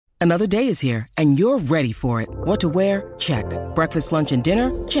Another day is here, and you're ready for it. What to wear? Check. Breakfast, lunch, and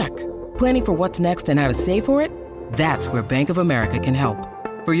dinner? Check. Planning for what's next and how to save for it? That's where Bank of America can help.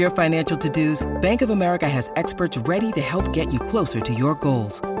 For your financial to-dos, Bank of America has experts ready to help get you closer to your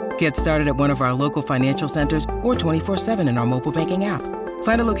goals. Get started at one of our local financial centers or 24/7 in our mobile banking app.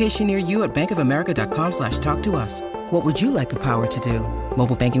 Find a location near you at bankofamerica.com/talktous. What would you like the power to do?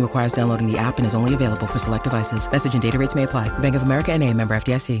 Mobile banking requires downloading the app and is only available for select devices. Message and data rates may apply. Bank of America N.A., member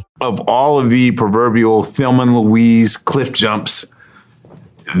FDIC. Of all of the proverbial Thelma and Louise cliff jumps,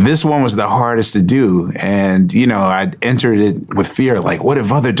 this one was the hardest to do. And, you know, I entered it with fear. Like, what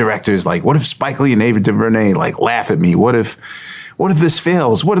if other directors, like, what if Spike Lee and Ava DuVernay, like, laugh at me? What if this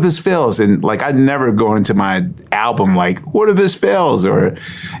fails? What if this fails? And, like, I'd never go into my album like, what if this fails? Or,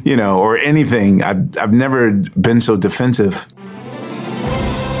 you know, or anything. I've never been so defensive.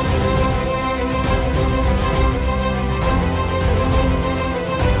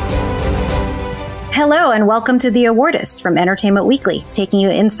 Hello and welcome to The Awardists from Entertainment Weekly, taking you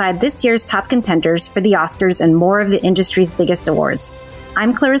inside this year's top contenders for the Oscars and more of the industry's biggest awards.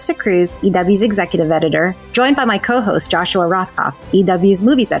 I'm Clarissa Cruz, EW's executive editor, joined by my co-host Joshua Rothkopf, EW's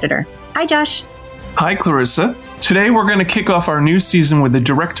movies editor. Hi, Josh. Hi, Clarissa. Today we're going to kick off our new season with a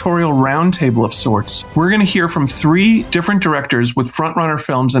directorial roundtable of sorts. We're going to hear from 3 different directors with frontrunner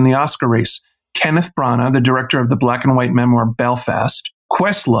films in the Oscar race. Kenneth Branagh, the director of the black and white memoir Belfast.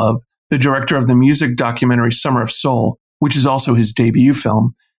 Questlove, the director of the music documentary Summer of Soul, which is also his debut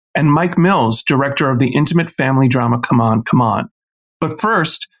film, and Mike Mills, director of the intimate family drama Come On, Come On. But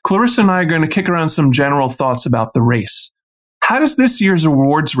first, Clarissa and I are going to kick around some general thoughts about the race. How does this year's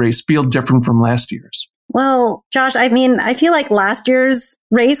awards race feel different from last year's? Well, Josh, I feel like last year's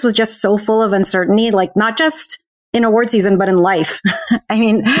race was just so full of uncertainty, like not just in award season, but in life.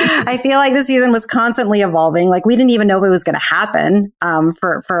 I feel like this season was constantly evolving. Like we didn't even know if it was going to happen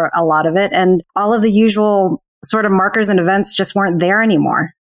for a lot of it. And all of the usual sort of markers and events just weren't there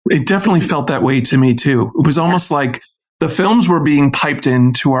anymore. It definitely felt that way to me, too. It was almost like the films were being piped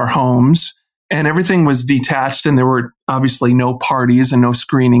into our homes and everything was detached. And there were obviously no parties and no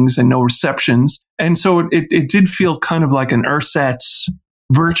screenings and no receptions. And so it did feel kind of like an ersatz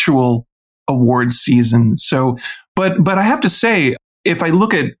virtual award season. So, but I have to say, if I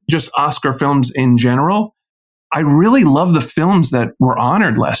look at just Oscar films in general, I really love the films that were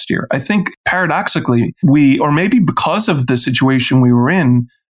honored last year. I think paradoxically, or maybe because of the situation we were in,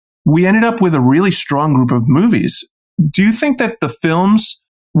 we ended up with a really strong group of movies. Do you think that the films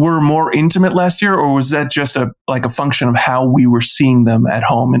were more intimate last year, or was that just a function of how we were seeing them at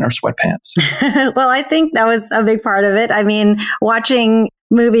home in our sweatpants? Well, I think that was a big part of it. I mean, watching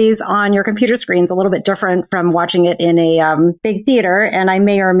movies on your computer screen is a little bit different from watching it in a big theater. And I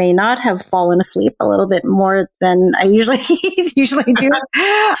may or may not have fallen asleep a little bit more than I usually do.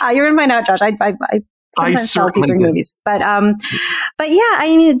 You're in my out, Josh. I sometimes fall asleep during movies. But yeah,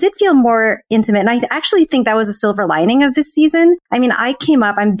 it did feel more intimate. And I actually think that was a silver lining of this season.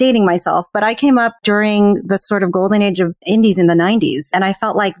 I'm dating myself, but I came up during the sort of golden age of indies in the 90s. And I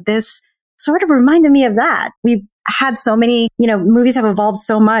felt like this sort of reminded me of that. We've had so many, movies have evolved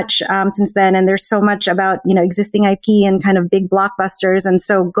so much since then. And there's so much about, existing IP and kind of big blockbusters. And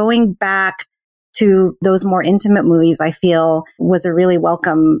so going back to those more intimate movies, I feel was a really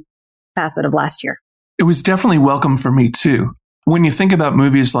welcome facet of last year. It was definitely welcome for me too. When you think about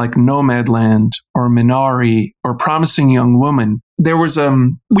movies like Nomadland or Minari or Promising Young Woman, there was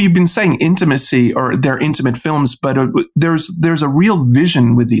we've been saying intimacy or they're intimate films, but there's a real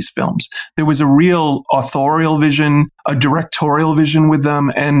vision with these films. There was a real authorial vision, a directorial vision with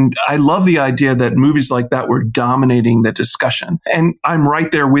them, and I love the idea that movies like that were dominating the discussion. And I'm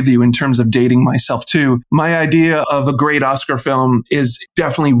right there with you in terms of dating myself too. My idea of a great Oscar film is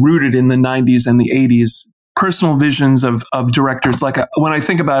definitely rooted in the 90s and the 80s. Personal visions of directors. Like when I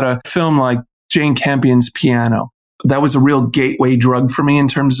think about a film like Jane Campion's Piano, that was a real gateway drug for me in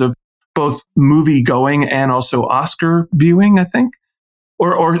terms of both movie going and also Oscar viewing, I think.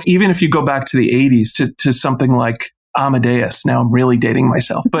 Or even if you go back to the 80s to something like Amadeus. Now I'm really dating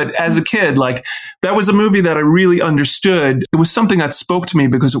myself. But as a kid, that was a movie that I really understood. It was something that spoke to me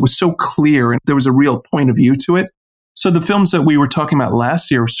because it was so clear and there was a real point of view to it. So the films that we were talking about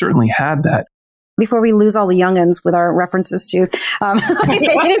last year certainly had that. Before we lose all the youngins with our references to the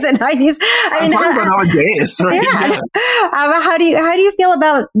 80s and 90s. I'm talking about Amadeus, right? Yeah. How do you feel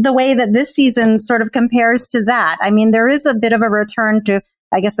about the way that this season sort of compares to that? I mean, there is a bit of a return to,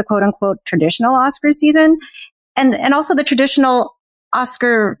 I guess, the quote unquote traditional Oscar season and also the traditional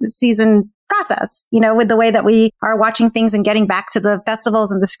Oscar season process, with the way that we are watching things and getting back to the festivals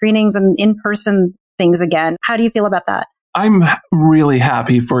and the screenings and in-person things again. How do you feel about that? I'm really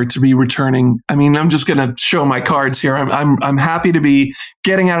happy for it to be returning. I mean, I'm just going to show my cards here. I'm happy to be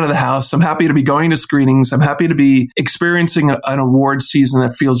getting out of the house. I'm happy to be going to screenings. I'm happy to be experiencing an award season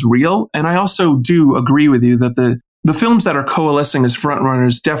that feels real. And I also do agree with you that the films that are coalescing as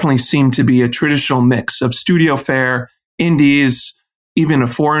frontrunners definitely seem to be a traditional mix of studio fare, indies, even a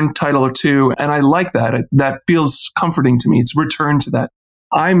foreign title or two. And I like that. That feels comforting to me. It's returned to that.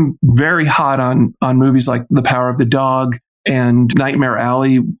 I'm very hot on movies like The Power of the Dog and Nightmare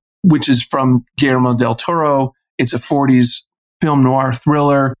Alley, which is from Guillermo del Toro. It's a 40s film noir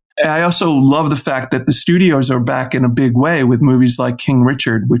thriller. I also love the fact that the studios are back in a big way with movies like King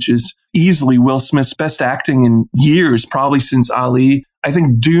Richard, which is easily Will Smith's best acting in years, probably since Ali. I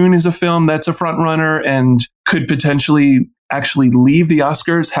think Dune is a film that's a front runner and could potentially actually leave the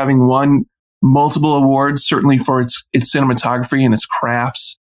Oscars, having won multiple awards, certainly for its cinematography and its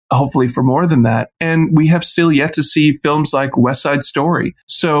crafts, hopefully for more than that. And we have still yet to see films like West Side Story.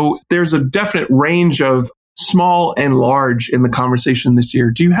 So there's a definite range of small and large in the conversation this year.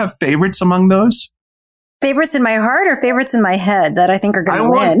 Do you have favorites among those? Favorites in my heart or favorites in my head that I think are going to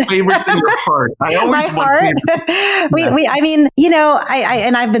win? I want favorites in your heart. I always my want heart? favorites. I mean,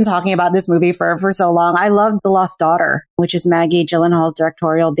 and I've been talking about this movie for so long. I love The Lost Daughter, which is Maggie Gyllenhaal's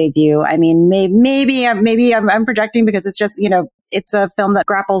directorial debut. I mean, maybe I'm projecting because it's just, it's a film that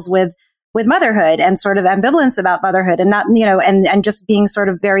grapples with motherhood and sort of ambivalence about motherhood and not, and just being sort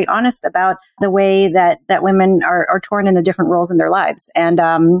of very honest about the way that women are torn in the different roles in their lives. And,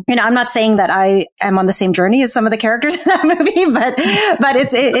 I'm not saying that I am on the same journey as some of the characters in that movie, but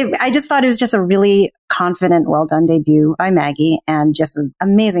I just thought it was just a really confident, well done debut by Maggie and just an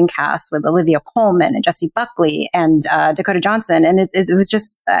amazing cast with Olivia Colman and Jessie Buckley and, Dakota Johnson. And it was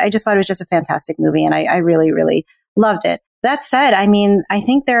just, I just thought it was just a fantastic movie. And I really, really loved it. That said, I mean, I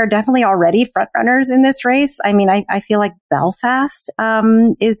think there are definitely already frontrunners in this race. I mean, I feel like Belfast,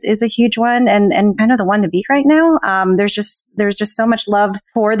 is a huge one and kind of the one to beat right now. There's just so much love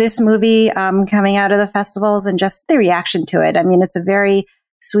for this movie, coming out of the festivals and just the reaction to it. I mean, it's a very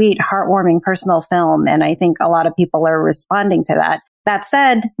sweet, heartwarming, personal film. And I think a lot of people are responding to that. That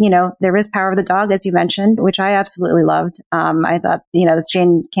said, there is Power of the Dog, as you mentioned, which I absolutely loved. I thought, that's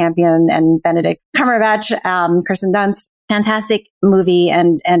Jane Campion and Benedict Cumberbatch, Kirsten Dunst. Fantastic movie,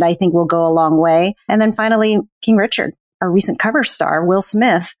 and I think will go a long way. And then finally, King Richard, our recent cover star, Will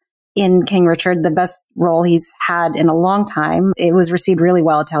Smith in King Richard, the best role he's had in a long time. It was received really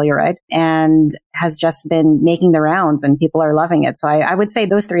well at Telluride and has just been making the rounds and people are loving it. So I would say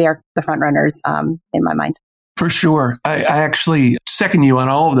those three are the front runners in my mind. For sure. I actually second you on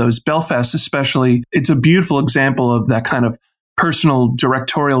all of those. Belfast especially, it's a beautiful example of that kind of personal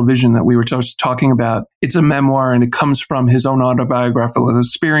directorial vision that we were just talking about. It's a memoir and it comes from his own autobiographical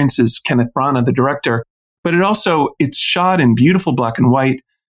experiences, Kenneth Branagh, the director. But it's shot in beautiful black and white.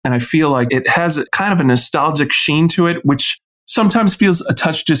 And I feel like it has a kind of a nostalgic sheen to it, which sometimes feels a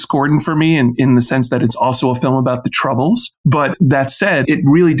touch discordant for me in the sense that it's also a film about the Troubles. But that said, it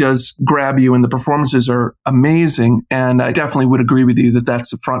really does grab you and the performances are amazing. And I definitely would agree with you that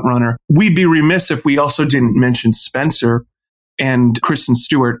that's a front runner. We'd be remiss if we also didn't mention Spencer and Kristen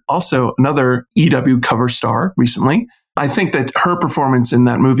Stewart, also another EW cover star recently. I think that her performance in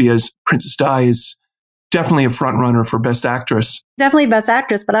that movie as Princess Di is definitely a front runner for Best Actress. Definitely Best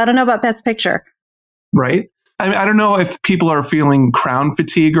Actress, but I don't know about Best Picture. Right? I don't know if people are feeling Crown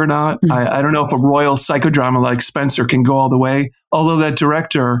fatigue or not. I don't know if a royal psychodrama like Spencer can go all the way. Although that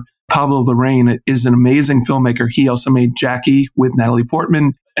director, Pablo Larraín, is an amazing filmmaker. He also made Jackie with Natalie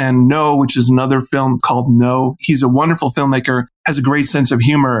Portman and No, which is another film called No. He's a wonderful filmmaker, has a great sense of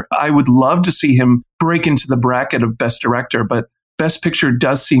humor. I would love to see him break into the bracket of Best Director, but Best Picture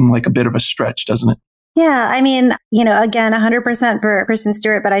does seem like a bit of a stretch, doesn't it? Yeah, I mean, again, 100% for Kristen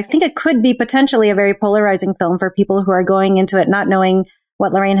Stewart, but I think it could be potentially a very polarizing film for people who are going into it not knowing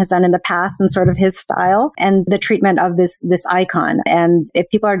what Larraín has done in the past and sort of his style and the treatment of this icon. And if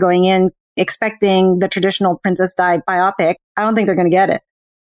people are going in expecting the traditional Princess Di biopic, I don't think they're going to get it.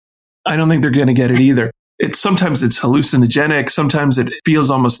 I don't think they're going to get it either. Sometimes it's hallucinogenic. Sometimes it feels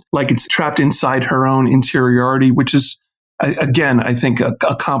almost like it's trapped inside her own interiority, which is, again, I think a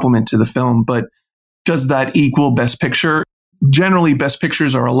compliment to the film. But does that equal Best Picture? Generally, Best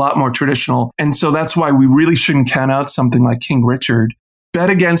Pictures are a lot more traditional. And so that's why we really shouldn't count out something like King Richard. Bet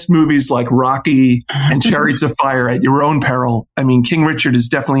against movies like Rocky and Chariots of Fire at your own peril. I mean, King Richard is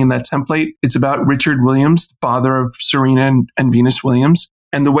definitely in that template. It's about Richard Williams, father of Serena and Venus Williams,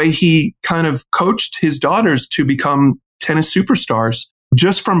 and the way he kind of coached his daughters to become tennis superstars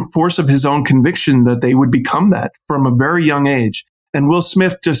just from force of his own conviction that they would become that from a very young age. And Will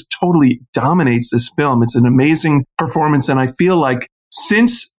Smith just totally dominates this film. It's an amazing performance. And I feel like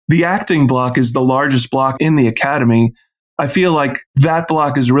since the acting block is the largest block in the Academy, I feel like that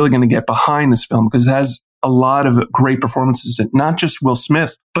block is really going to get behind this film because it has a lot of great performances, not just Will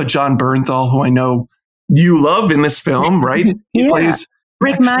Smith, but John Bernthal, who I know you love in this film, right? He plays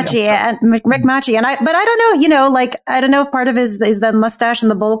Rick Macchi, and I don't know, I don't know if part of it is the mustache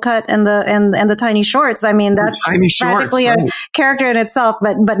and the bowl cut and the tiny shorts. I mean, that's practically a character in itself.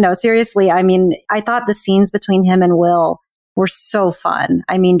 But no, seriously, I mean, I thought the scenes between him and Will were so fun.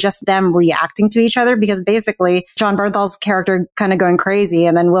 I mean, just them reacting to each other because basically John Bernthal's character kind of going crazy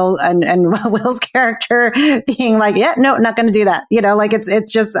and then Will and Will's character being like, yeah, no, not going to do that.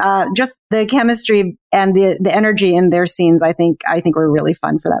 It's just the chemistry and the energy in their scenes. I think were really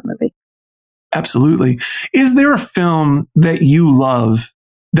fun for that movie. Absolutely. Is there a film that you love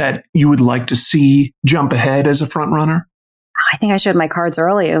that you would like to see jump ahead as a front runner? I think I showed my cards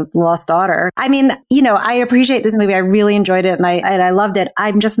early, Lost Daughter. I mean, I appreciate this movie. I really enjoyed it and I loved it.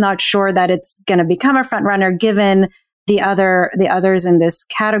 I'm just not sure that it's going to become a front runner given the others in this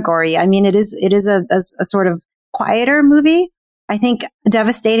category. I mean, it is a sort of quieter movie. I think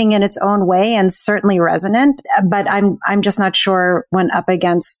devastating in its own way and certainly resonant, but I'm just not sure when up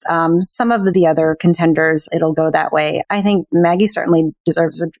against some of the other contenders it'll go that way. I think Maggie certainly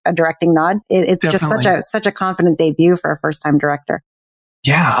deserves a directing nod. It's Definitely. Just such a confident debut for a first time director.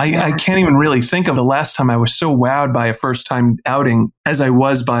 Yeah, I can't even really think of the last time I was so wowed by a first time outing as I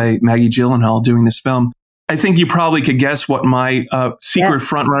was by Maggie Gyllenhaal doing this film. I think you probably could guess what my secret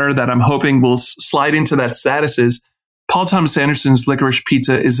front runner that I'm hoping will slide into that status is. Paul Thomas Anderson's Licorice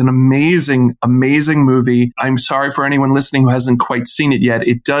Pizza is an amazing, amazing movie. I'm sorry for anyone listening who hasn't quite seen it yet.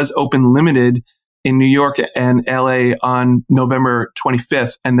 It does open limited in New York and LA on November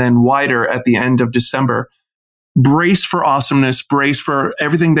 25th and then wider at the end of December. Brace for awesomeness, brace for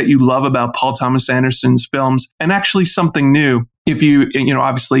everything that you love about Paul Thomas Anderson's films and actually something new. If you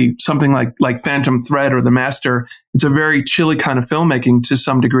obviously something like Phantom Thread or The Master, it's a very chilly kind of filmmaking to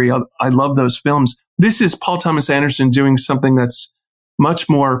some degree. I love those films. This is Paul Thomas Anderson doing something that's much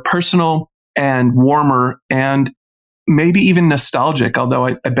more personal and warmer and maybe even nostalgic, although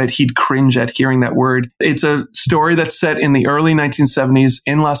I bet he'd cringe at hearing that word. It's a story that's set in the early 1970s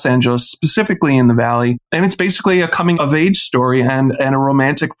in Los Angeles, specifically in the Valley. And it's basically a coming of age story and a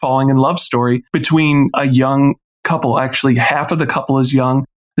romantic falling in love story between a young couple. Actually, half of the couple is young.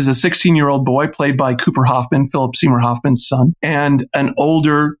 There's a 16-year-old boy played by Cooper Hoffman, Philip Seymour Hoffman's son, and an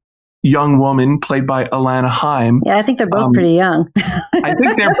older young woman played by Alana Haim. Yeah, I think they're both pretty young. I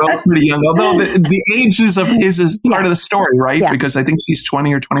think they're both pretty young, although the age is part of the story, right? Yeah. Because I think she's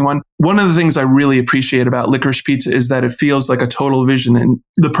 20 or 21. One of the things I really appreciate about Licorice Pizza is that it feels like a total vision, and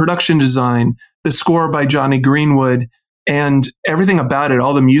the production design, the score by Johnny Greenwood, and everything about it,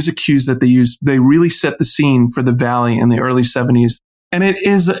 all the music cues that they use, they really set the scene for the Valley in the early 70s. And it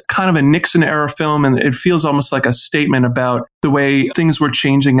is kind of a Nixon era film, and it feels almost like a statement about the way things were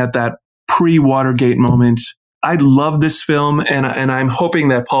changing at that pre-Watergate moment. I love this film, and I'm hoping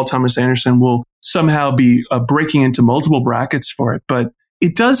that Paul Thomas Anderson will somehow be breaking into multiple brackets for it. But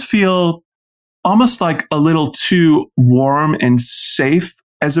it does feel almost like a little too warm and safe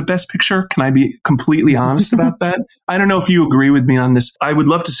as a Best Picture. Can I be completely honest about that? I don't know if you agree with me on this. I would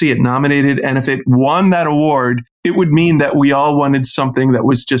love to see it nominated. And if it won that award, it would mean that we all wanted something that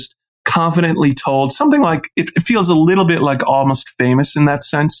was just confidently told. Something like, it feels a little bit like Almost Famous in that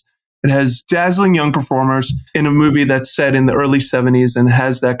sense. It has dazzling young performers in a movie that's set in the early 70s and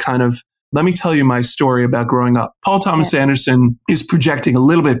has that kind of, let me tell you my story about growing up. Paul Thomas Anderson is projecting a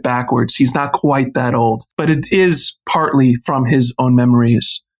little bit backwards. He's not quite that old, but it is partly from his own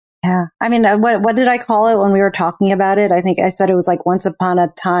memories. Yeah. I mean, what did I call it when we were talking about it? I think I said it was like Once Upon a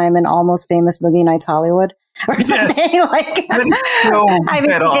Time in Almost Famous Boogie Nights Hollywood or something. Yes. Like, so I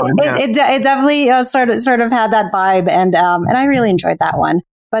mean, it definitely sort of had that vibe. And I really enjoyed that one.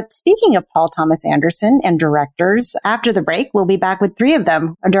 But speaking of Paul Thomas Anderson and directors, after the break, we'll be back with three of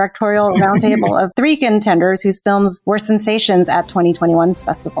them, a directorial roundtable of three contenders whose films were sensations at 2021's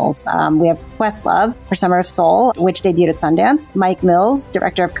festivals. We have Questlove for Summer of Soul, which debuted at Sundance, Mike Mills,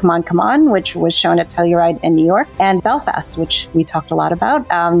 director of Come On, Come On, which was shown at Telluride in New York, and Belfast, which we talked a lot about,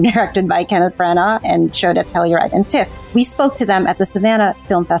 directed by Kenneth Branagh and showed at Telluride and TIFF. We spoke to them at the Savannah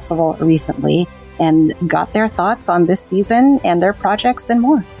Film Festival recently and got their thoughts on this season and their projects and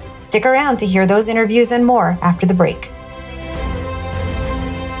more. Stick around to hear those interviews and more after the break.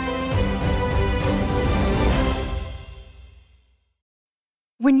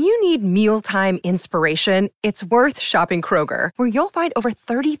 When you need mealtime inspiration, it's worth shopping Kroger, where you'll find over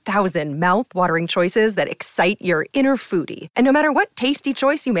 30,000 mouth-watering choices that excite your inner foodie. And no matter what tasty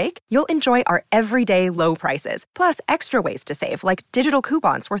choice you make, you'll enjoy our everyday low prices, plus extra ways to save, like digital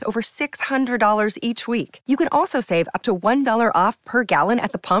coupons worth over $600 each week. You can also save up to $1 off per gallon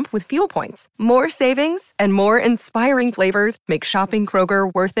at the pump with fuel points. More savings and more inspiring flavors make shopping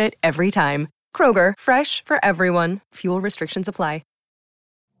Kroger worth it every time. Kroger, fresh for everyone. Fuel restrictions apply.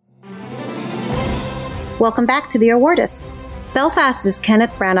 Welcome back to The Awardist. Belfast is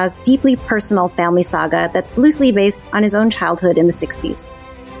Kenneth Branagh's deeply personal family saga that's loosely based on his own childhood in the 60s.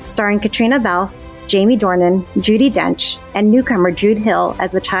 Starring Katrina Balfe, Jamie Dornan, Judi Dench, and newcomer Jude Hill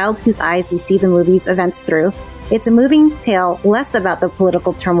as the child whose eyes we see the movie's events through, it's a moving tale less about the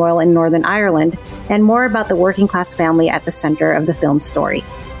political turmoil in Northern Ireland and more about the working-class family at the center of the film's story.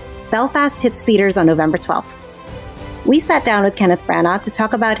 Belfast hits theaters on November 12th. We sat down with Kenneth Branagh to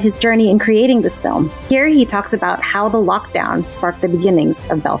talk about his journey in creating this film. Here he talks about how the lockdown sparked the beginnings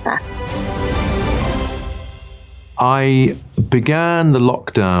of Belfast. I began the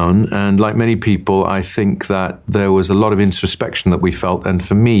lockdown, and like many people, I think that there was a lot of introspection that we felt. And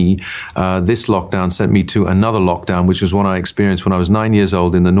for me, this lockdown sent me to another lockdown, which was one I experienced when I was 9 years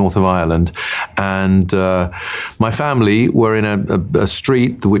old in the north of Ireland. And my family were in a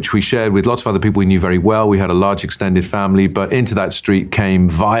street which we shared with lots of other people we knew very well. We had a large extended family, but into that street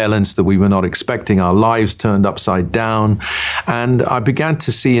came violence that we were not expecting. Our lives turned upside down. And I began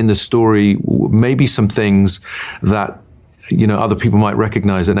to see in the story maybe some things that other people might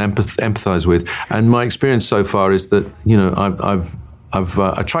recognize and empathize with. And my experience so far is that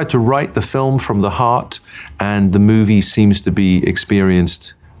I tried to write the film from the heart, and the movie seems to be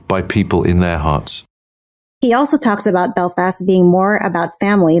experienced by people in their hearts. He also talks about Belfast being more about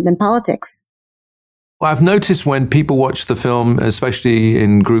family than politics. Well, I've noticed when people watch the film, especially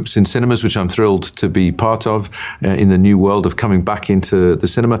in groups in cinemas, which I'm thrilled to be part of, in the new world of coming back into the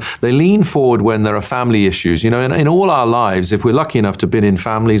cinema, they lean forward when there are family issues. In all our lives, if we're lucky enough to have been in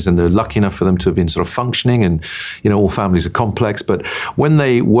families and they're lucky enough for them to have been sort of functioning, and, all families are complex, but when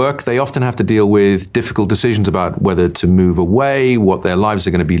they work, they often have to deal with difficult decisions about whether to move away, what their lives are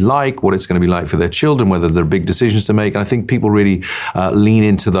going to be like, what it's going to be like for their children, whether there are big decisions to make. And I think people really lean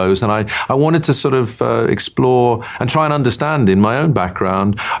into those. And I wanted to sort of explore and try and understand in my own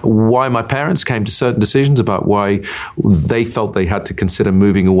background why my parents came to certain decisions, about why they felt they had to consider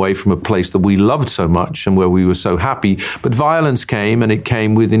moving away from a place that we loved so much and where we were so happy. But violence came, and it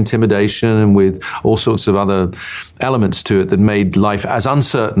came with intimidation and with all sorts of other elements to it that made life as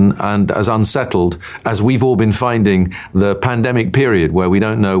uncertain and as unsettled as we've all been finding the pandemic period, where we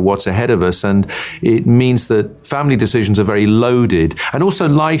don't know what's ahead of us. And it means that family decisions are very loaded, and also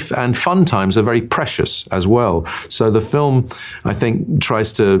life and fun times are very precious as well. So the film, I think,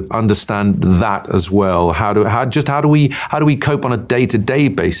 tries to understand that as well. How do we cope on a day-to-day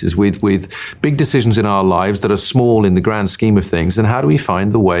basis with big decisions in our lives that are small in the grand scheme of things, and how do we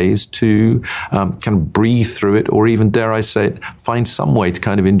find the ways to kind of breathe through it, or even, dare I say it, find some way to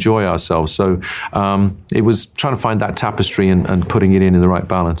kind of enjoy ourselves. So it was trying to find that tapestry and putting it in the right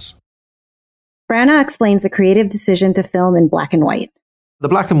balance. Branagh explains the creative decision to film in black and white. The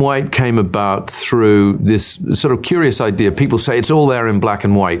black and white came about through this sort of curious idea. People say it's all there in black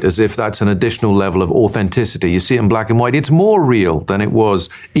and white, as if that's an additional level of authenticity. You see it in black and white. It's more real than it was,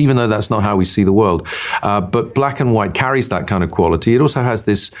 even though that's not how we see the world. But black and white carries that kind of quality. It also has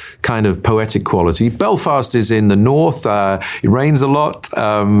this kind of poetic quality. Belfast is in the north. It rains a lot.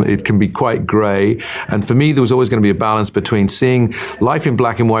 It can be quite grey. And for me, there was always going to be a balance between seeing life in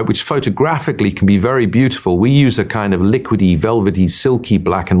black and white, which photographically can be very beautiful. We use a kind of liquidy, velvety, silky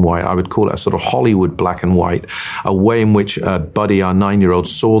black and white. I would call it a sort of Hollywood black and white, a way in which Buddy, our 9-year-old,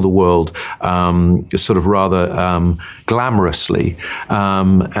 saw the world sort of rather glamorously.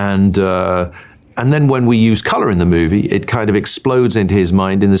 And then when we use color in the movie, it kind of explodes into his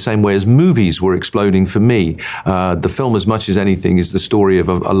mind in the same way as movies were exploding for me. The film, as much as anything, is the story of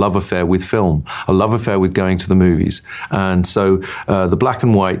a love affair with film, a love affair with going to the movies. And so the black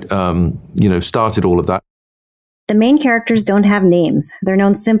and white, started all of that. The main characters don't have names. They're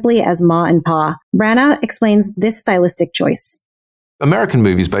known simply as Ma and Pa. Branagh explains this stylistic choice. American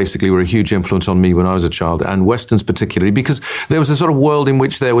movies basically were a huge influence on me when I was a child, and Westerns particularly, because there was a sort of world in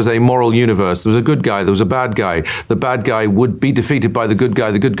which there was a moral universe. There was a good guy, there was a bad guy. The bad guy would be defeated by the good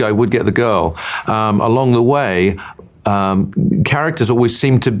guy would get the girl. Along the way, characters always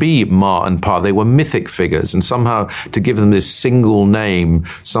seemed to be Ma and Pa. They were mythic figures, and somehow to give them this single name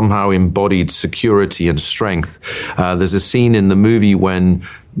somehow embodied security and strength. There's a scene in the movie when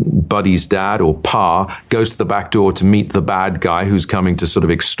Buddy's dad, or Pa, goes to the back door to meet the bad guy who's coming to sort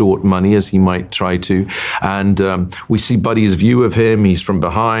of extort money, as he might try to. And we see Buddy's view of him. He's from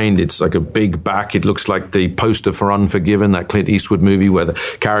behind. It's like a big back. It looks like the poster for Unforgiven, that Clint Eastwood movie where the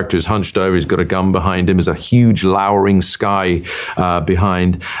character is hunched over. He's got a gun behind him. There's a huge lowering sky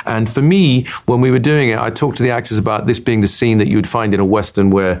behind. And for me, when we were doing it, I talked to the actors about this being the scene that you would find in a Western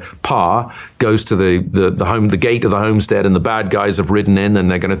where Pa goes to the gate of the homestead, and the bad guys have ridden in and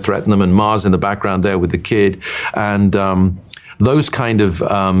they're going to threaten them, and Ma's in the background there with the kid. And those kind of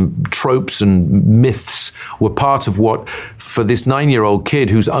tropes and myths were part of what, for this 9-year-old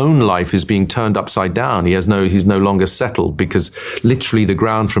kid whose own life is being turned upside down, he's no longer settled, because literally the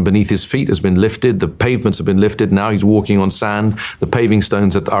ground from beneath his feet has been lifted, the pavements have been lifted, now he's walking on sand, the paving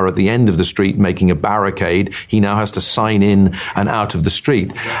stones are at the end of the street making a barricade, he now has to sign in and out of the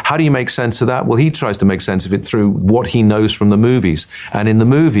street. How do you make sense of that? Well, he tries to make sense of it through what he knows from the movies. And in the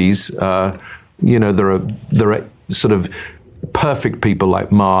movies, there are sort of perfect people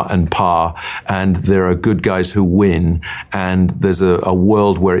like Ma and Pa, and there are good guys who win, and there's a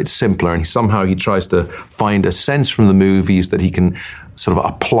world where it's simpler, and somehow he tries to find a sense from the movies that he can sort of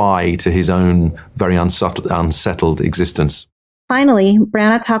apply to his own very unsettled existence. Finally,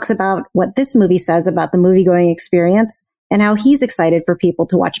 Branagh talks about what this movie says about the movie-going experience and how he's excited for people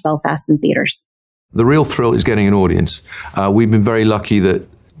to watch Belfast in theaters. The real thrill is getting an audience. We've been very lucky that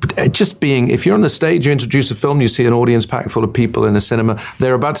if you're on the stage, you introduce a film, you see an audience packed full of people in a cinema,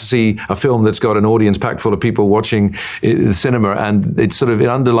 they're about to see a film that's got an audience packed full of people watching the cinema, and it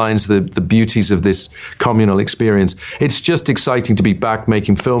underlines the beauties of this communal experience. It's just exciting to be back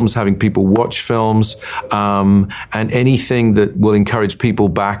making films, having people watch films, and anything that will encourage people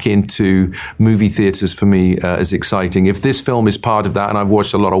back into movie theaters for me is exciting. If this film is part of that, and I've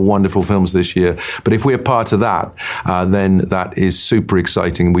watched a lot of wonderful films this year, but if we're part of that, then that is super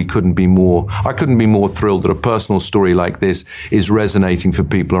exciting. I couldn't be more thrilled that a personal story like this is resonating for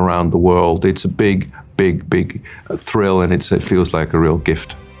people around the world. It's a big, big, big thrill, and it feels like a real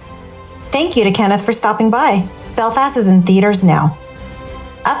gift. Thank you to Kenneth for stopping by. Belfast is in theaters now.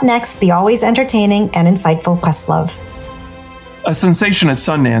 Up next, the always entertaining and insightful Questlove. A sensation at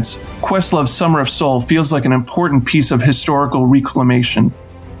Sundance, Questlove's Summer of Soul feels like an important piece of historical reclamation.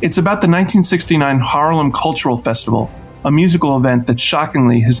 It's about the 1969 Harlem Cultural Festival, a musical event that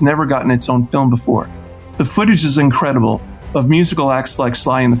shockingly has never gotten its own film before. The footage is incredible, of musical acts like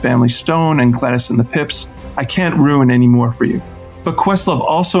Sly and the Family Stone and Gladys and the Pips. I can't ruin any more for you. But Questlove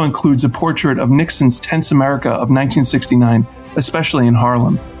also includes a portrait of Nixon's tense America of 1969, especially in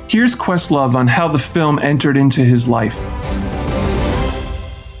Harlem. Here's Questlove on how the film entered into his life.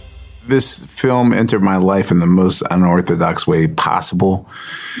 This film entered my life in the most unorthodox way possible.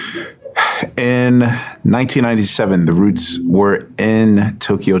 In 1997, the roots were in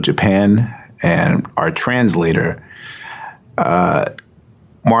Tokyo, Japan, and our translator,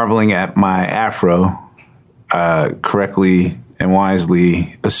 marveling at my afro, correctly and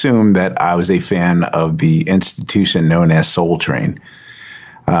wisely assumed that I was a fan of the institution known as Soul Train.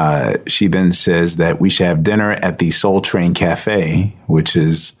 She then says that we should have dinner at the Soul Train Cafe, which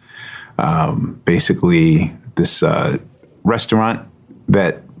is basically this restaurant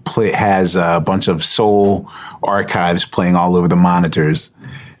that has a bunch of soul archives playing all over the monitors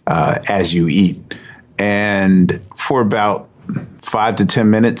as you eat. And for about 5 to 10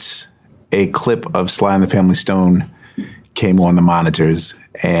 minutes, a clip of Sly and the Family Stone came on the monitors,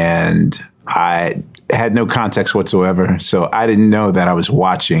 and I had no context whatsoever. So I didn't know that I was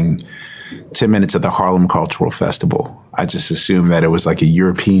watching 10 minutes of the Harlem Cultural Festival. I just assumed that it was like a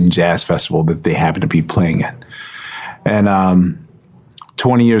European jazz festival that they happened to be playing at. And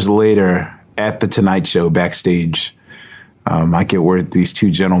 20 years later, at the Tonight Show backstage, I get word these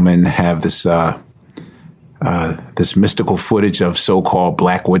two gentlemen have this mystical footage of so-called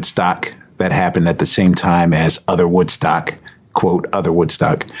Black Woodstock that happened at the same time as other Woodstock, quote, other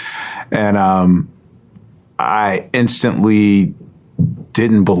Woodstock. And I instantly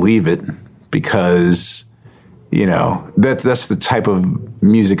didn't believe it because, that's the type of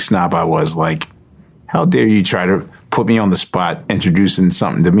music snob I was. Like, how dare you try to put me on the spot introducing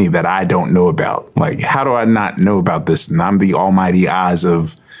something to me that I don't know about? Like, how do I not know about this? And I'm the almighty Oz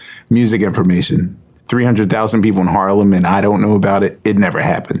of music information. 300,000 people in Harlem, and I don't know about it. It never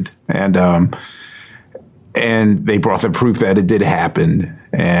happened. And they brought the proof that it did happen.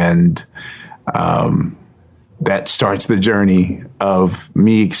 And that starts the journey of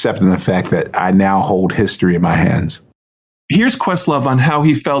me accepting the fact that I now hold history in my hands. Here's Questlove on how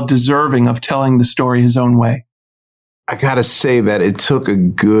he felt deserving of telling the story his own way. I got to say that it took a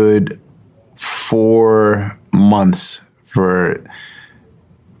good 4 months for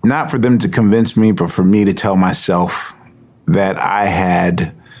not for them to convince me, but for me to tell myself that I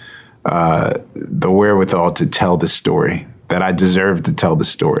had the wherewithal to tell the story, that I deserved to tell the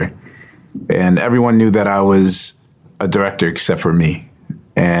story. And everyone knew that I was a director except for me.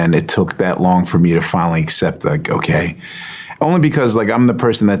 And it took that long for me to finally accept, like, okay. Only because, like, I'm the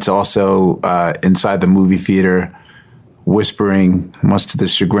person that's also inside the movie theater whispering, much to the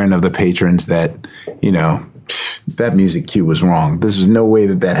chagrin of the patrons, that, you know, that music cue was wrong. This was no way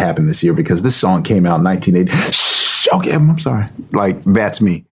that happened this year because this song came out in 1980. Shh, okay, I'm sorry. Like, that's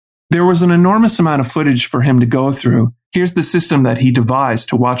me. There was an enormous amount of footage for him to go through. Here's the system that he devised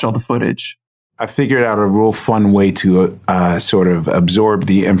to watch all the footage. I figured out a real fun way to sort of absorb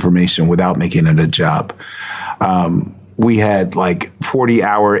the information without making it a job. We had like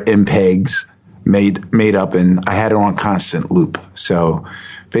 40-hour MPEGs made up, and I had it on constant loop. So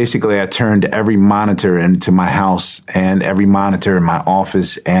basically, I turned every monitor into my house and every monitor in my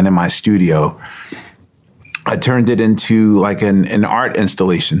office and in my studio. I turned it into like an art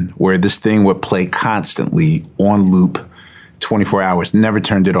installation where this thing would play constantly on loop, 24 hours, never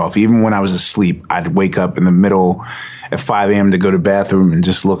turned it off. Even when I was asleep, I'd wake up in the middle at 5 a.m. to go to the bathroom and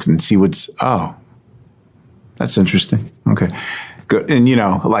just look and see that's interesting. Okay, good. And, you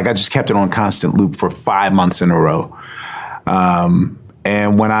know, like I just kept it on constant loop for 5 months in a row.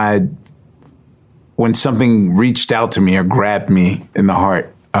 And when something reached out to me or grabbed me in the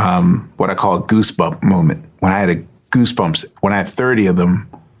heart, what I call a goosebump moment, when I had goosebumps, when I had 30 of them,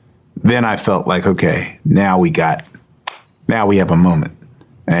 then I felt like, okay, now we have a moment.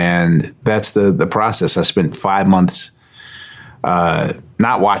 And that's the process. I spent 5 months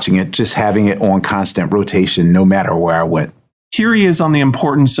not watching it, just having it on constant rotation, no matter where I went. Here he is on the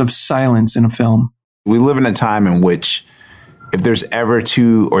importance of silence in a film. We live in a time in which if there's ever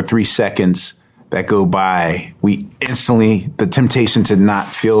 2 or 3 seconds that go by, we instantly, the temptation to not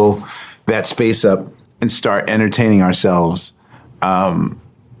fill that space up and start entertaining ourselves,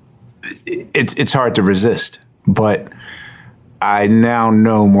 it's hard to resist. But I now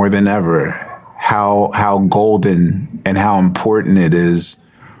know more than ever how golden and how important it is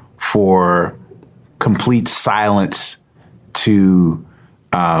for complete silence to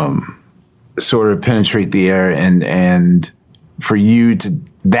sort of penetrate the air and for you to,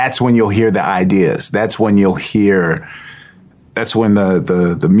 that's when you'll hear the ideas. That's when the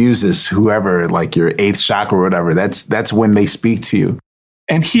muses, whoever, like your eighth chakra or whatever, that's when they speak to you.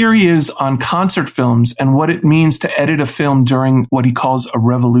 And here he is on concert films and what it means to edit a film during what he calls a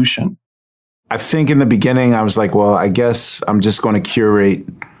revolution. I think in the beginning, I was like, well, I guess I'm just going to curate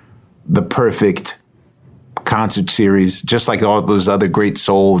the perfect concert series, just like all those other great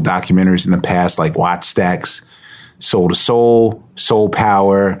soul documentaries in the past, like Wattstax, Soul to Soul, Soul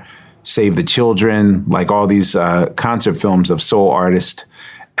Power, Save the Children, like all these concert films of soul artists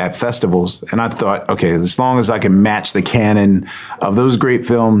at festivals. And I thought, okay, as long as I can match the canon of those great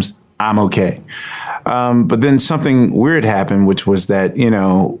films, I'm okay. But then something weird happened, which was that, you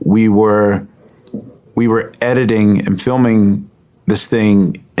know, we were editing and filming this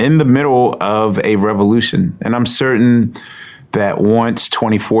thing in the middle of a revolution. And I'm certain that once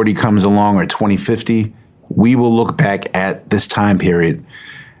 2040 comes along or 2050, we will look back at this time period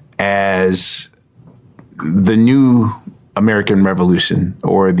as the new American Revolution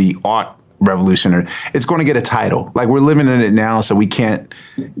or the art revolution, or it's going to get a title. Like, we're living in it now, so we can't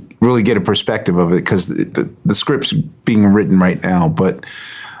really get a perspective of it because the script's being written right now. But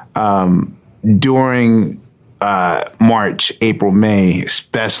during March, April, May,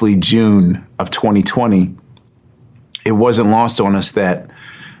 especially June of 2020, it wasn't lost on us that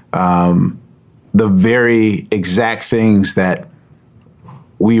the very exact things that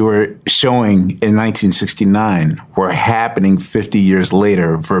we were showing in 1969 were happening 50 years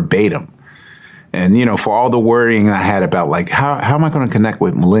later, verbatim. And, you know, for all the worrying I had about, like, how am I going to connect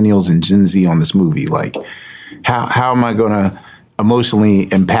with millennials and Gen Z on this movie? Like, how am I going to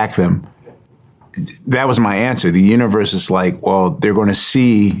emotionally impact them? That was my answer. The universe is like, well, they're going to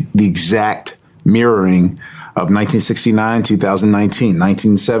see the exact mirroring of 1969, 2019,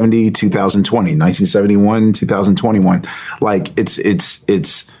 1970, 2020, 1971, 2021. Like,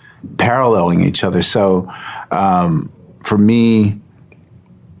 it's paralleling each other. So for me,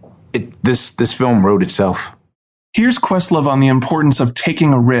 this film wrote itself. Here's Questlove on the importance of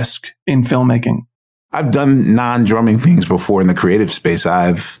taking a risk in filmmaking. I've done non-drumming things before in the creative space.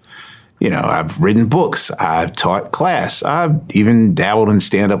 I've written books. I've taught class. I've even dabbled in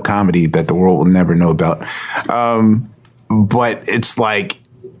stand-up comedy that the world will never know about. But it's like,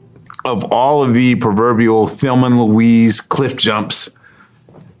 of all of the proverbial Thelma and Louise cliff jumps,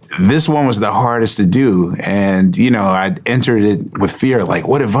 this one was the hardest to do. And, you know, I entered it with fear. Like,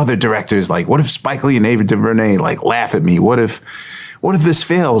 what if other directors, like, what if Spike Lee and Ava DuVernay, like, laugh at me? What if this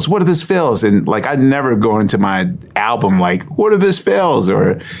fails? What if this fails? And, like, I'd never go into my album, like, what if this fails?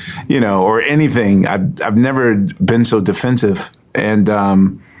 Or, you know, or anything. I've never been so defensive. And,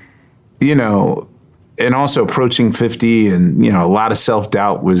 you know, and also approaching 50 and, you know, a lot of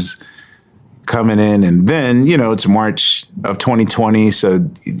self-doubt was coming in. And then, you know, it's March of 2020. So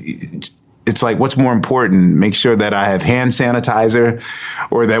it's like, what's more important? Make sure that I have hand sanitizer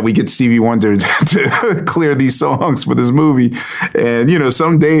or that we get Stevie Wonder to clear these songs for this movie. And, you know,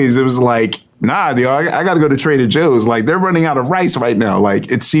 some days it was like, nah, I got to go to Trader Joe's. Like, they're running out of rice right now.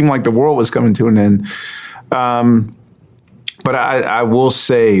 Like, it seemed like the world was coming to an end. But I will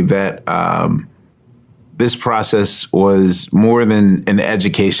say that this process was more than an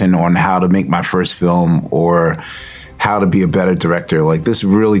education on how to make my first film or how to be a better director. Like, this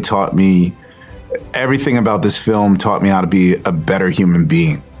really taught me everything about this film, taught me how to be a better human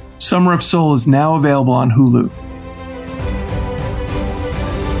being. Summer of Soul is now available on Hulu.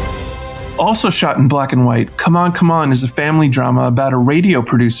 Also shot in black and white, Come On, Come On is a family drama about a radio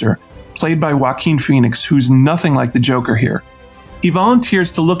producer played by Joaquin Phoenix, who's nothing like the Joker here. He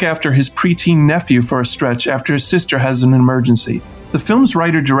volunteers to look after his preteen nephew for a stretch after his sister has an emergency. The film's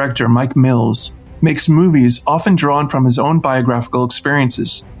writer-director, Mike Mills, makes movies often drawn from his own biographical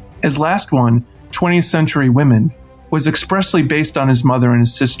experiences. His last one, 20th Century Women, was expressly based on his mother and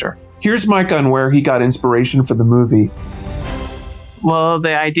his sister. Here's Mike on where he got inspiration for the movie. Well,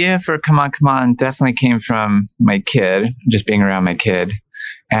 the idea for Come On, Come On definitely came from my kid, just being around my kid.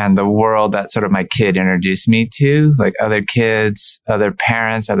 And the world that sort of my kid introduced me to, like other kids, other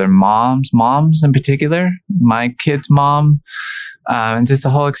parents, other moms in particular, my kid's mom, and just the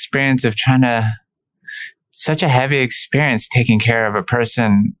whole experience of such a heavy experience taking care of a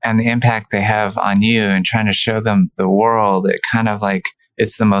person and the impact they have on you and trying to show them the world. It kind of like,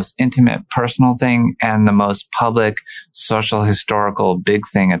 it's the most intimate personal thing and the most public, social, historical, big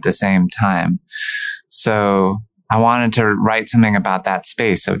thing at the same time. So I wanted to write something about that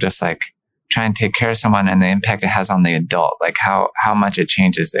space of just like try and take care of someone and the impact it has on the adult, like how much it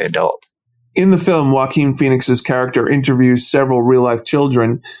changes the adult. In the film, Joaquin Phoenix's character interviews several real-life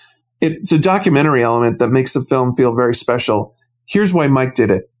children. It's a documentary element that makes the film feel very special. Here's why Mike did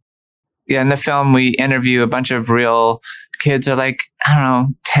it. Yeah, in the film, we interview a bunch of real kids are like,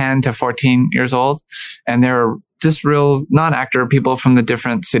 10 to 14 years old. And they're just real non-actor people from the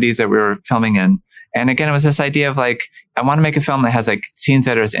different cities that we were filming in. And again, it was this idea of like, I want to make a film that has like scenes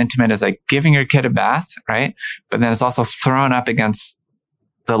that are as intimate as like giving your kid a bath, right? But then it's also thrown up against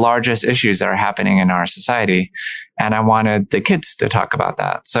the largest issues that are happening in our society. And I wanted the kids to talk about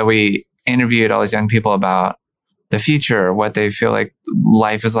that. So we interviewed all these young people about the future, what they feel like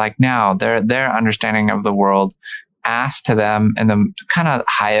life is like now, their understanding of the world asked to them in the kind of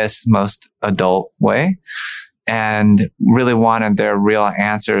highest, most adult way. And really wanted their real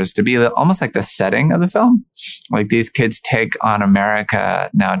answers to be almost like the setting of the film. Like these kids take on America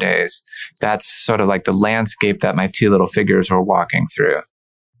nowadays. That's sort of like the landscape that my two little figures were walking through.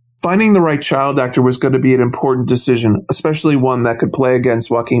 Finding the right child actor was going to be an important decision, especially one that could play against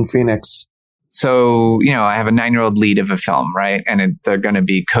Joaquin Phoenix. So, I have a 9-year-old lead of a film, right? And they're going to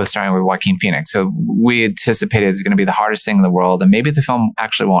be co-starring with Joaquin Phoenix. So we anticipated it's going to be the hardest thing in the world. And maybe the film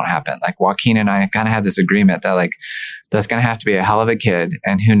actually won't happen. Like Joaquin and I kind of had this agreement that like, that's going to have to be a hell of a kid.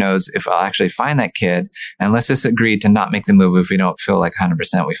 And who knows if I'll actually find that kid. And let's just agree to not make the movie if we don't feel like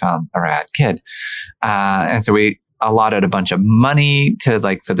 100% we found a rad kid. And so we allotted a bunch of money to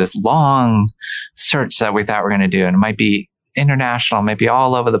like for this long search that we thought we were going to do. And it might be international, might be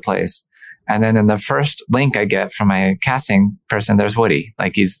all over the place. And then in the first link I get from my casting person, there's Woody.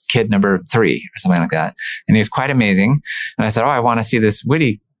 Like he's kid number 3 or something like that. And he's quite amazing. And I said, I want to see this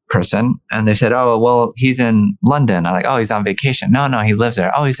Woody person. And they said, well, he's in London. I'm like, he's on vacation. No, he lives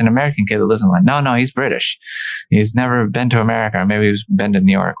there. He's an American kid that lives in London. No, he's British. He's never been to America, or maybe he's been to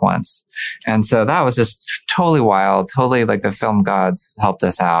New York once. And so that was just totally wild. Totally like the film gods helped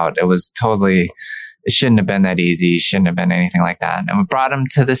us out. It shouldn't have been that easy. Shouldn't have been anything like that. And we brought him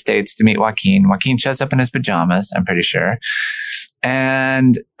to the States to meet Joaquin. Joaquin shows up in his pajamas, I'm pretty sure.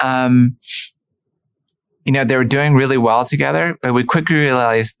 And, they were doing really well together, but we quickly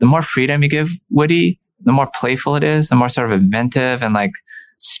realized the more freedom you give Woody, the more playful it is, the more sort of inventive and like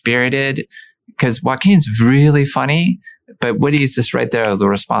spirited, because Joaquin's really funny, but Woody's just right there with the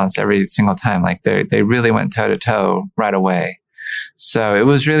response every single time. Like they really went toe to toe right away. So it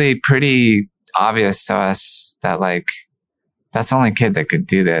was really pretty obvious to us that like, that's the only kid that could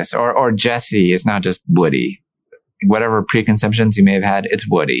do this. Or Jesse is not just Woody. whatever preconceptions you may have had, it's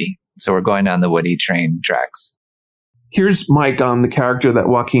Woody. So we're going down the Woody train tracks. Here's Mike on the character that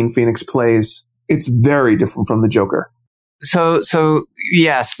Joaquin Phoenix plays. It's very different from the Joker. So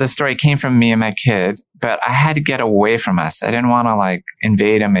yes, the story came from me and my kid, but I had to get away from us. I didn't want to like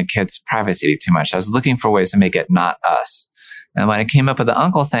invade my kid's privacy too much. I was looking for ways to make it not us. And when I came up with the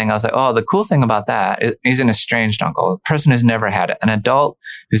uncle thing, I was like, oh, the cool thing about that is he's an estranged uncle, a person who's never had it, an adult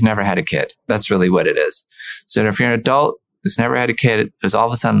who's never had a kid. That's really what it is. So if you're an adult who's never had a kid, who's all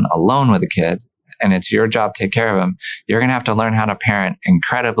of a sudden alone with a kid, and it's your job to take care of him, you're going to have to learn how to parent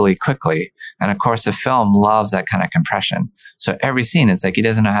incredibly quickly. And of course, the film loves that kind of compression. So every scene, it's like he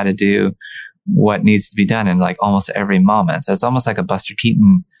doesn't know how to do what needs to be done in like almost every moment. So it's almost like a Buster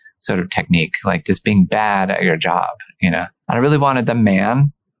Keaton sort of technique, like just being bad at your job, you know? And I really wanted the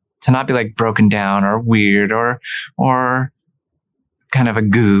man to not be like broken down or weird or kind of a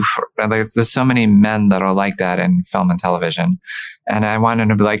goof. Like, there's so many men that are like that in film and television. And I wanted him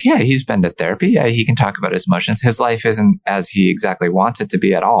to be like, yeah, he's been to therapy. Yeah, he can talk about his emotions. His life isn't as he exactly wants it to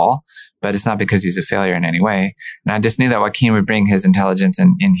be at all, but it's not because he's a failure in any way. And I just knew that Joaquin would bring his intelligence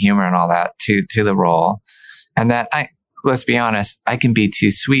and humor and all that to the role. And that let's be honest, I can be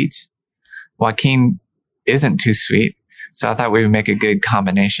too sweet. Joaquin isn't too sweet. So I thought we would make a good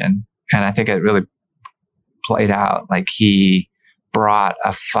combination. And I think it really played out. Like, he brought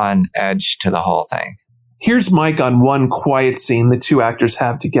a fun edge to the whole thing. Here's Mike on one quiet scene the two actors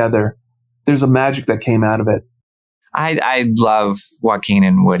have together. There's a magic that came out of it. I love Joaquin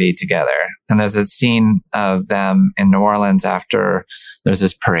and Woody together. And there's a scene of them in New Orleans after there's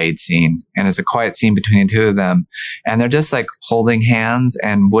this parade scene. And it's a quiet scene between the two of them. And they're just like holding hands,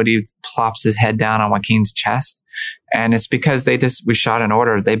 and Woody plops his head down on Joaquin's chest. And it's because we shot in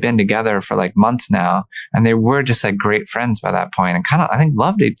order. They've been together for like months now. And they were just like great friends by that point, and kind of, I think,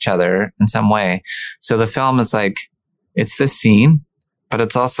 loved each other in some way. So the film is like, it's the scene, but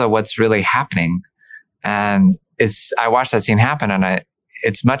it's also what's really happening. And I watched that scene happen, and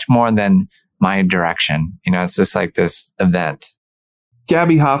it's much more than my direction. You know, it's just like this event.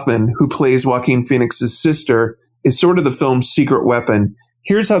 Gaby Hoffmann, who plays Joaquin Phoenix's sister, is sort of the film's secret weapon.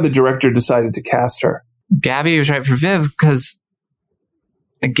 Here's how the director decided to cast her. Gaby was right for Viv because,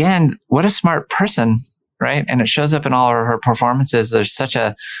 again, what a smart person, right? And it shows up in all of her performances. There's such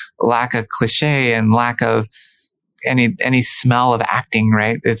a lack of cliche and lack of any smell of acting,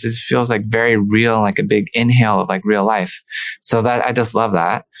 right? It just feels like very real, like a big inhale of like real life. So that, I just love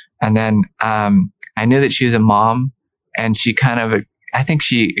that. And then I knew that she was a mom, and she I think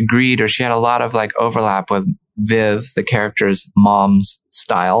she agreed, or she had a lot of like overlap with Viv, the character's mom's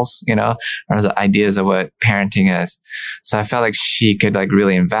styles, you know, or the ideas of what parenting is. So I felt like she could like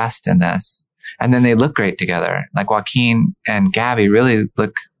really invest in this. And then they look great together. Like, Joaquin and Gaby really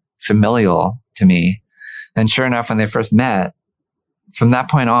look familial to me. And sure enough, when they first met, from that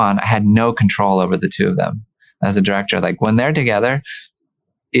point on, I had no control over the two of them as a director. Like, when they're together,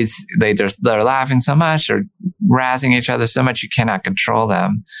 they're laughing so much or razzing each other so much, you cannot control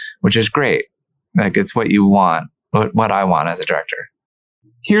them, which is great. Like, it's what you want, what I want as a director.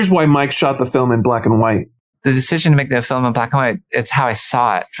 Here's why Mike shot the film in black and white. The decision to make the film in black and white, it's how I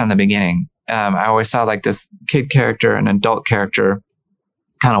saw it from the beginning. I always saw like this kid character and adult character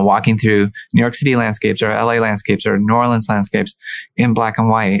kind of walking through New York City landscapes or LA landscapes or New Orleans landscapes in black and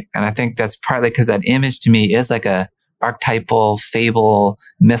white. And I think that's partly because that image to me is like a archetypal, fable,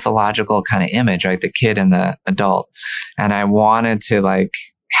 mythological kind of image, right? The kid and the adult. And I wanted to like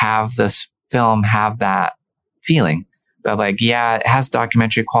have this film have that feeling that like, yeah, it has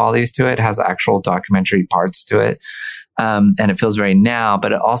documentary qualities to it. It has actual documentary parts to it. And it feels very now,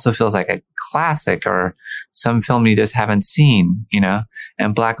 but it also feels like a classic or some film you just haven't seen, you know?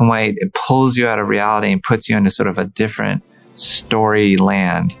 And black and white, it pulls you out of reality and puts you into sort of a different story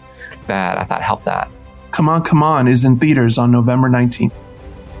land that I thought helped that. Come On is in theaters on November 19th.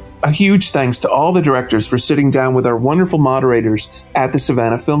 A huge thanks to all the directors for sitting down with our wonderful moderators at the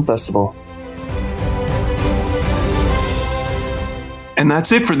Savannah Film Festival. And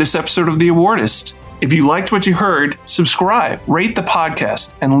that's it for this episode of The Awardist. If you liked what you heard, subscribe, rate the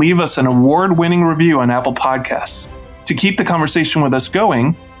podcast, and leave us an award-winning review on Apple Podcasts. To keep the conversation with us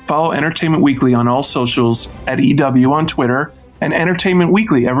going, follow Entertainment Weekly on all socials at EW on Twitter and Entertainment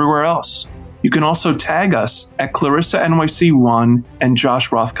Weekly everywhere else. You can also tag us at ClarissaNYC1 and Josh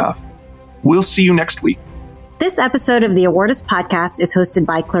Rothkopf. We'll see you next week. This episode of the Awardist podcast is hosted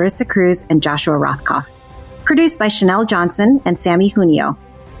by Clarissa Cruz and Joshua Rothkopf. Produced by Chanel Johnson and Sammy Junio.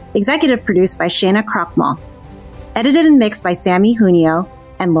 Executive produced by Shayna Krochmal. Edited and mixed by Sammy Junio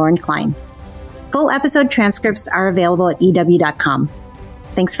and Lauren Klein. Full episode transcripts are available at EW.com.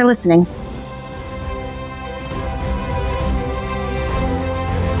 Thanks for listening.